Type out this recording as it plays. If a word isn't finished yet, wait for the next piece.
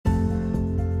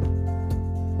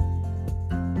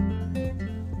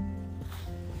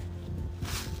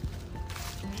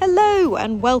Hello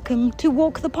and welcome to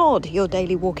Walk the Pod, your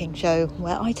daily walking show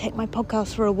where I take my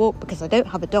podcast for a walk because I don't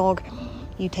have a dog.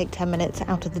 You take 10 minutes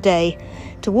out of the day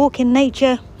to walk in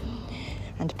nature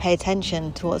and pay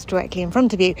attention to what's directly in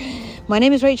front of you. My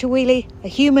name is Rachel Wheely, a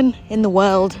human in the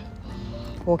world,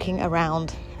 walking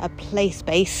around a play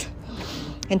space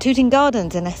in Tooting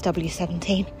Gardens in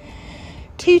SW17,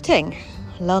 Tooting,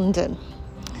 London.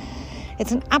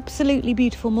 It's an absolutely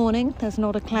beautiful morning. There's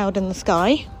not a cloud in the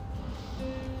sky.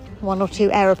 One or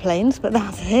two aeroplanes, but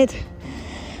that's it.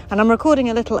 And I'm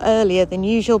recording a little earlier than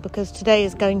usual because today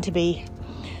is going to be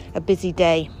a busy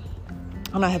day.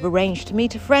 And I have arranged to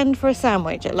meet a friend for a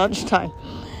sandwich at lunchtime.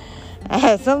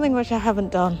 Something which I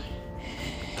haven't done,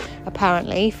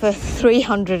 apparently, for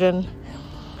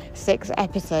 306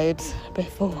 episodes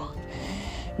before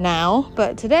now.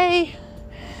 But today,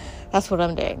 that's what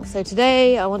I'm doing. So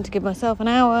today, I want to give myself an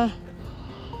hour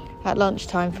at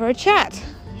lunchtime for a chat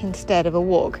instead of a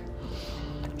walk.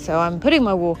 So I'm putting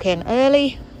my walk in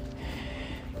early.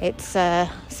 It's 7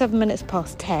 minutes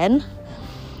past 10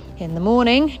 in the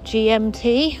morning,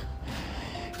 GMT,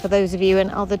 for those of you in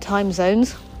other time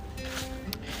zones.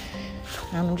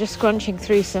 And I'm just scrunching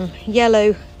through some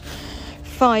yellow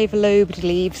 5-lobed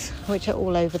leaves, which are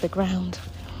all over the ground.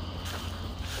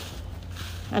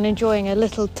 And enjoying a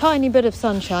little tiny bit of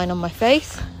sunshine on my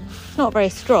face. It's not very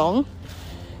strong.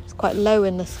 It's quite low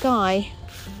in the sky.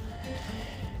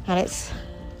 And it's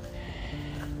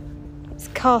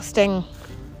casting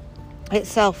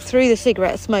itself through the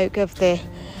cigarette smoke of the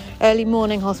early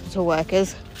morning hospital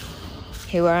workers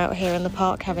who are out here in the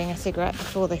park having a cigarette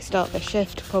before they start their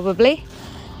shift, probably.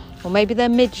 Or maybe they're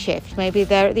mid-shift, maybe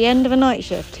they're at the end of a night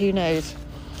shift, who knows.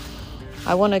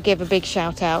 I want to give a big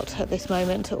shout out at this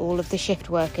moment to all of the shift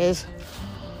workers,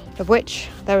 of which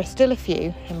there are still a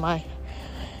few in my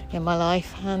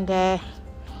life, and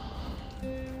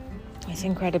it's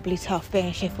incredibly tough being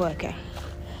a shift worker,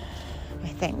 I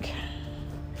think.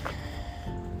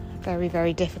 Very,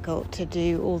 very difficult to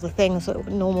do all the things that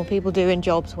normal people do in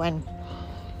jobs when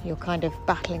you're kind of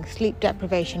battling sleep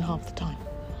deprivation half the time.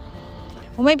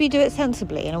 Or maybe do it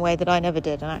sensibly in a way that I never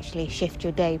did and actually shift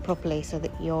your day properly so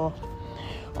that you're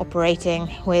operating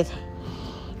with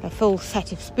a full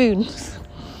set of spoons.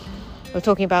 We're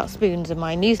talking about spoons in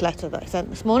my newsletter that I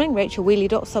sent this morning,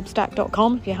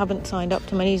 rachelwheely.substack.com, if you haven't signed up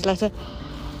to my newsletter.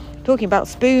 Talking about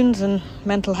spoons and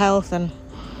mental health and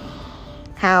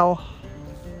how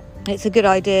it's a good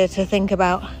idea to think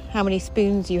about how many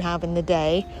spoons you have in the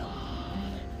day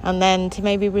and then to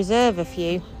maybe reserve a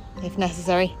few, if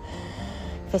necessary,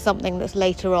 for something that's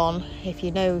later on, if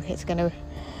you know it's going to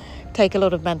take a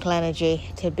lot of mental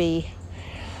energy to be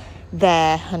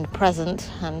there and present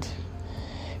and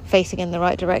facing in the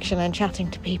right direction and chatting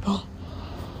to people.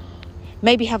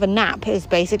 Maybe have a nap is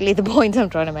basically the point I'm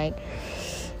trying to make.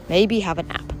 Maybe have a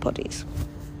nap, buddies.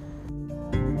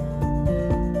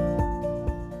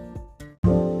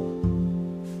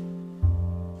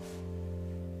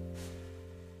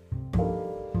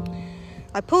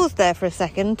 I paused there for a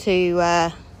second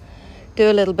to do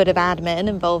a little bit of admin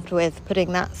involved with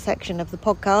putting that section of the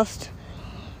podcast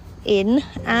in,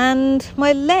 and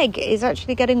my leg is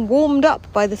actually getting warmed up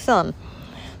by the sun.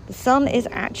 The sun is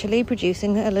actually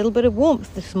producing a little bit of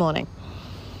warmth this morning.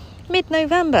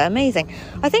 Mid-November, amazing.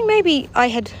 I think maybe I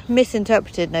had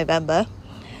misinterpreted November.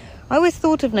 I always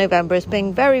thought of November as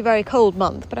being very, very cold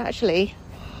month, but actually,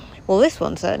 well, this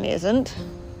one certainly isn't.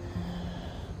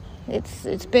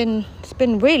 It's been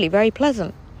really very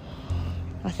pleasant.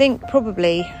 I think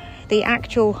probably the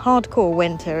actual hardcore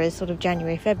winter is sort of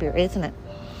January, February, isn't it?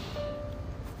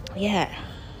 Yeah.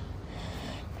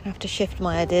 I have to shift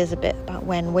my ideas a bit about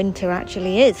when winter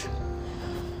actually is.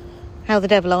 How the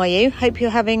devil are you? Hope you're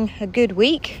having a good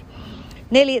week.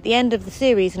 Nearly at the end of the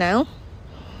series now.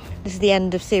 This is the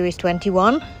end of series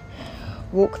 21.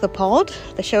 Walk the Pod,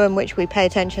 the show in which we pay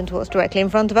attention to what's directly in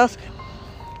front of us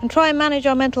and try and manage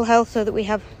our mental health so that we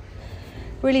have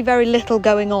really very little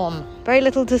going on, very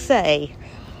little to say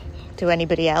to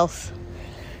anybody else.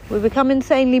 We become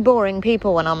insanely boring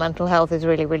people when our mental health is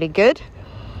really, really good.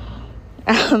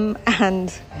 And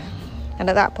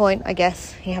at that point, I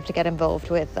guess, you have to get involved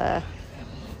with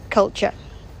culture.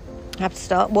 You have to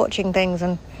start watching things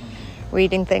and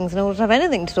reading things in order to have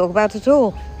anything to talk about at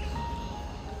all.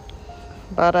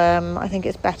 But I think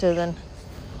it's better than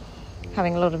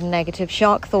having a lot of negative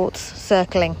shark thoughts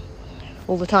circling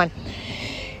all the time.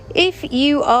 If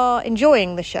you are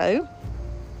enjoying the show,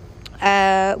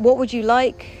 what would you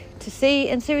like to see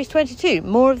in Series 22?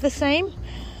 More of the same?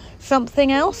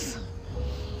 Something else?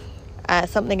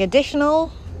 Something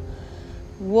additional?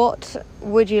 what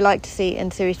would you like to see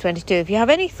in Series 22? If you have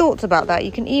any thoughts about that,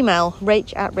 you can email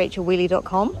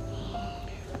rach@rachelwheely.com,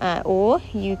 or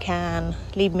you can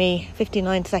leave me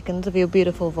 59 seconds of your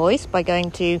beautiful voice by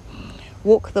going to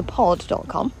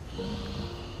walkthepod.com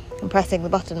and pressing the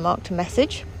button marked to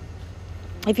message.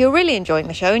 If you're really enjoying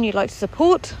the show and you'd like to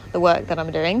support the work that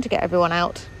I'm doing to get everyone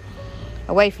out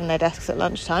away from their desks at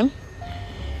lunchtime,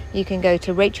 you can go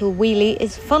to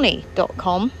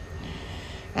rachelwheelyisfunny.com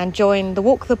and join the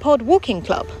Walk the Pod Walking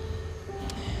Club.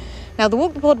 Now, the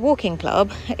Walk the Pod Walking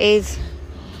Club is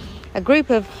a group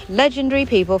of legendary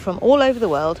people from all over the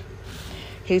world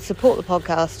who support the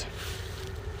podcast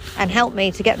and help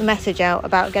me to get the message out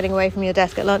about getting away from your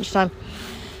desk at lunchtime,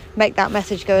 make that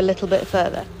message go a little bit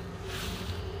further.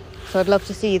 So I'd love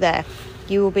to see you there.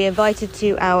 You will be invited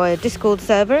to our Discord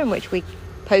server, in which we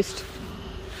post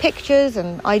pictures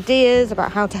and ideas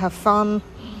about how to have fun.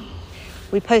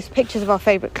 We post pictures of our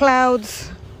favourite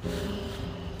clouds.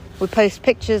 We post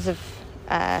pictures of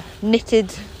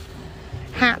knitted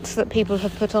hats that people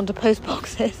have put onto post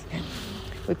boxes.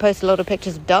 We post a lot of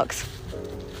pictures of ducks,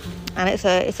 and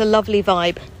it's a lovely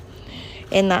vibe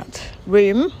in that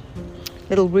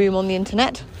little room on the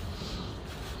internet.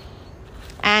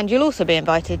 And you'll also be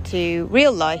invited to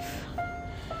real life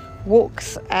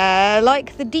walks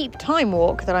like the Deep Time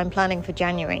Walk that I'm planning for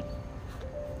January,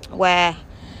 where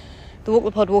the Walk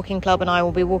the Pod Walking Club and I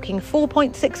will be walking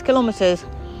 4.6 kilometres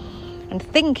and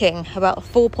thinking about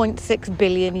 4.6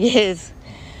 billion years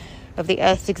of the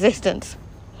Earth's existence.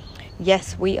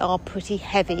 Yes, we are pretty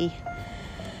heavy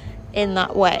in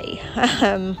that way.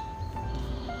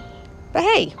 But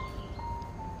hey,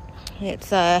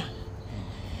 it's a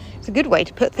good way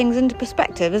to put things into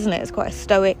perspective, isn't it? It's quite a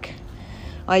stoic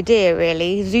idea,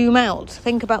 really. Zoom out.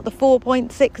 Think about the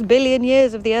 4.6 billion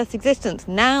years of the Earth's existence.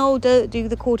 Now do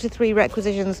the quarter 3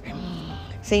 requisitions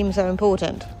seem so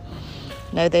important?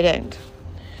 No, they don't.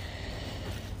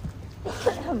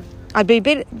 I'd be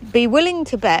willing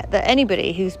to bet that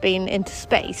anybody who's been into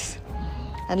space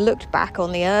and looked back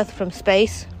on the Earth from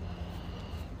space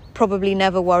probably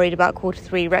never worried about quarter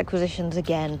 3 requisitions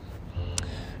again.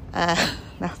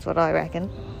 That's what I reckon.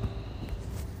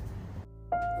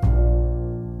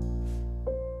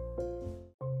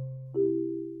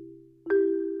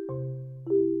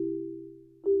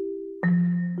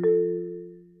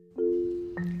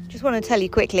 Just want to tell you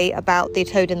quickly about the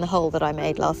toad in the hole that I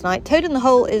made last night. Toad in the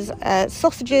hole is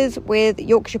sausages with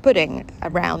Yorkshire pudding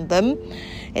around them.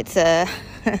 It's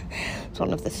it's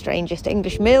one of the strangest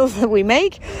English meals that we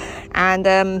make, and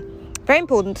very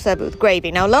important to serve it with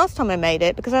gravy. Now, last time I made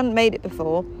it, because I hadn't made it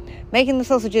before, making the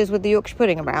sausages with the Yorkshire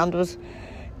pudding around was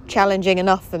challenging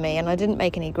enough for me, and I didn't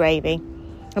make any gravy.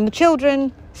 And the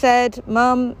children said,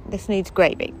 "Mum, this needs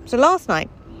gravy." So last night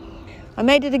I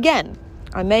made it again.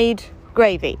 I made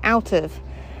gravy out of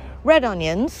red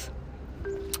onions,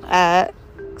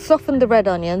 softened the red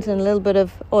onions in a little bit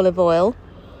of olive oil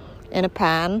in a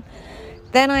pan.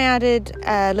 Then I added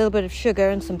a little bit of sugar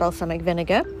and some balsamic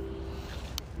vinegar.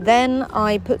 Then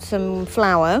I put some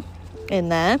flour in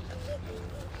there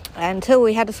until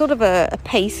we had a sort of a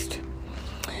paste.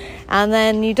 And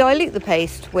then you dilute the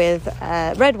paste with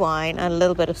red wine and a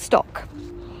little bit of stock.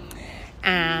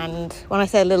 And when I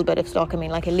say a little bit of stock, I mean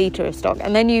like a litre of stock.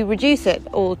 And then you reduce it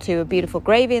all to a beautiful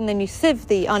gravy, and then you sieve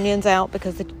the onions out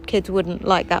because the kids wouldn't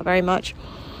like that very much.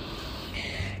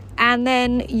 And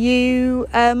then you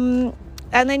serve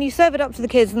it up to the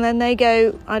kids, and then they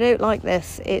go, "I don't like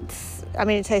this. It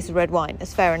tastes of red wine.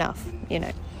 It's fair enough, you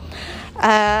know.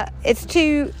 It's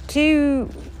too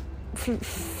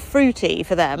fruity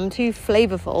for them, too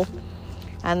flavourful."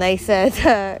 And they said,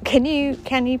 "Can you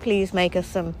please make us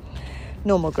some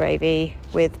normal gravy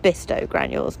with Bisto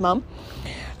granules, Mum?"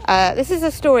 This is a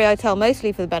story I tell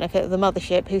mostly for the benefit of the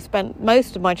mothership, who spent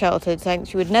most of my childhood saying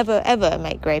she would never ever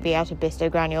make gravy out of Bisto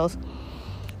granules,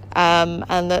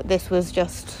 and that this was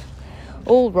just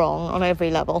all wrong on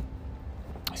every level.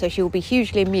 So she will be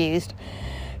hugely amused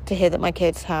to hear that my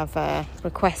kids have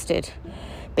requested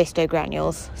Bisto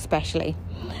granules specially,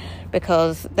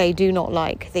 because they do not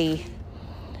like the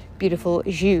beautiful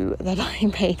jus that I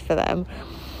made for them.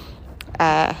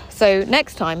 So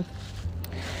next time,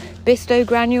 Bisto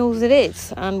granules it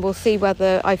is, and we'll see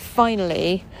whether I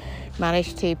finally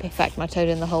managed to perfect my toad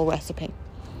in the hole recipe.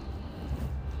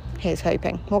 Here's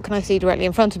hoping. What can I see directly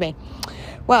in front of me?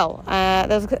 Well,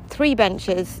 there's 3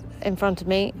 benches in front of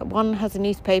me. One has a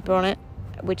newspaper on it,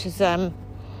 which is a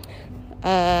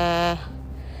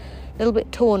little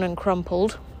bit torn and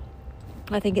crumpled.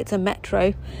 I think it's a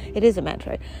Metro. It is a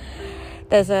Metro.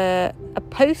 There's a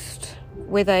post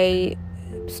with a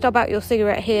stub out your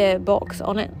cigarette here box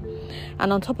on it,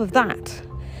 and on top of that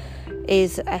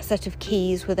is a set of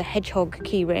keys with a hedgehog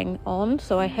keyring on,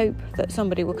 so I hope that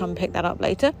somebody will come pick that up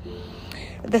later.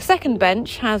 The second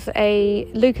bench has a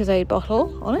Lucozade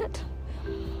bottle on it,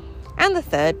 and the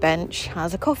third bench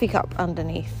has a coffee cup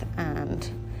underneath and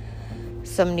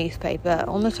some newspaper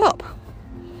on the top.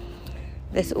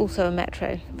 There's also a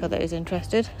Metro for those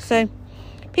interested. So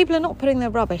people are not putting their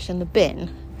rubbish in the bin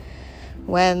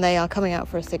when they are coming out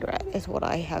for a cigarette, is what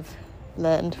I have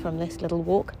learned from this little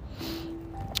walk.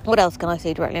 What else can I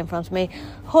see directly in front of me?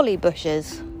 Holly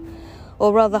bushes,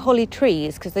 or rather holly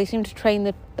trees, because they seem to train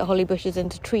the holly bushes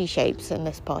into tree shapes in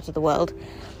this part of the world.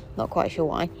 Not quite sure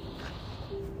why.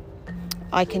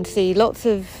 I can see lots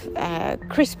of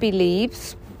crispy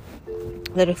leaves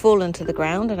that have fallen to the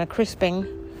ground and are crisping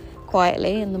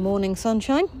quietly in the morning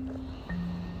sunshine.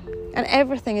 And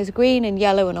everything is green and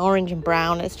yellow and orange and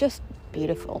brown. It's just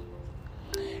beautiful.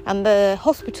 And the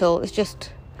hospital is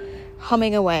just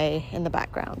humming away in the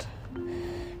background,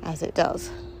 as it does,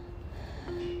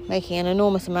 making an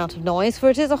enormous amount of noise, for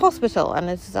it is a hospital, and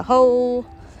it's a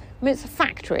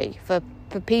factory for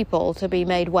people to be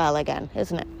made well again,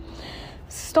 isn't it?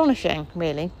 Astonishing,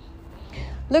 really.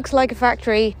 Looks like a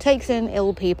factory, takes in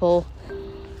ill people,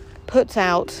 puts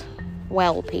out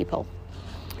well people,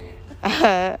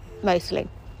 mostly.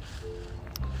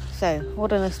 So,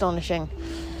 what an astonishing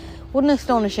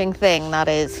thing that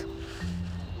is.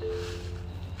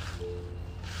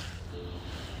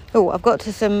 Oh, I've got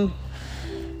to some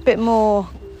bit more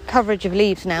coverage of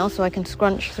leaves now, so I can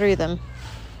scrunch through them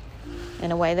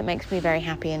in a way that makes me very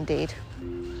happy indeed.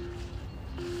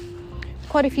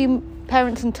 Quite a few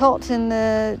parents and tots in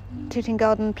the Tooting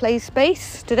Garden play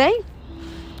space today.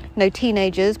 No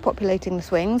teenagers populating the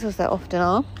swings, as there often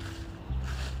are.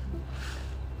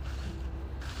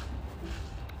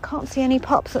 Can't see any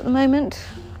pups at the moment.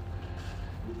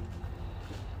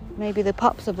 Maybe the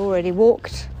pups have already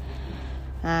walked,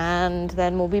 and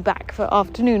then we'll be back for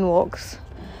afternoon walks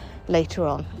later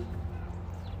on.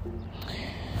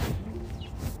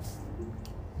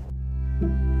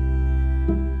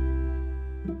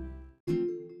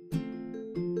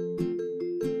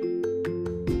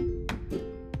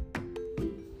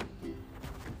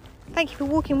 Thank you for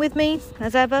walking with me,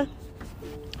 as ever.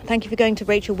 Thank you for going to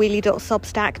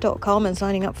rachelwheely.substack.com and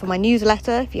signing up for my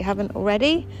newsletter if you haven't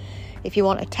already. If you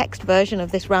want a text version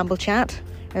of this ramble chat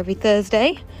every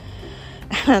Thursday,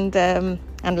 and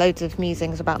loads of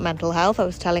musings about mental health. I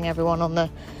was telling everyone on the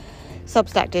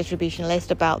Substack distribution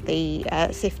list about the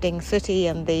sifting sooty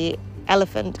and the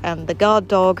elephant and the guard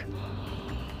dog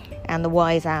and the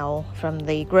wise owl from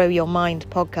the Grow Your Mind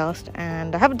podcast,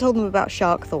 and I haven't told them about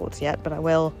shark thoughts yet, but I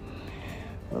will.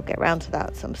 We'll get round to that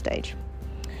at some stage.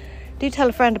 Do tell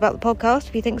a friend about the podcast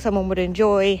if you think someone would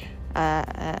enjoy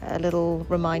a little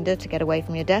reminder to get away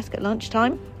from your desk at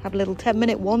lunchtime, have a little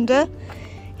 10-minute wander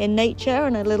in nature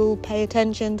and a little pay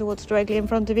attention to what's directly in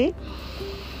front of you.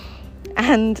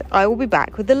 And I will be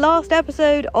back with the last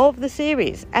episode of the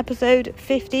series, episode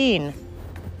 15,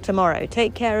 tomorrow.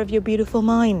 Take care of your beautiful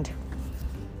mind.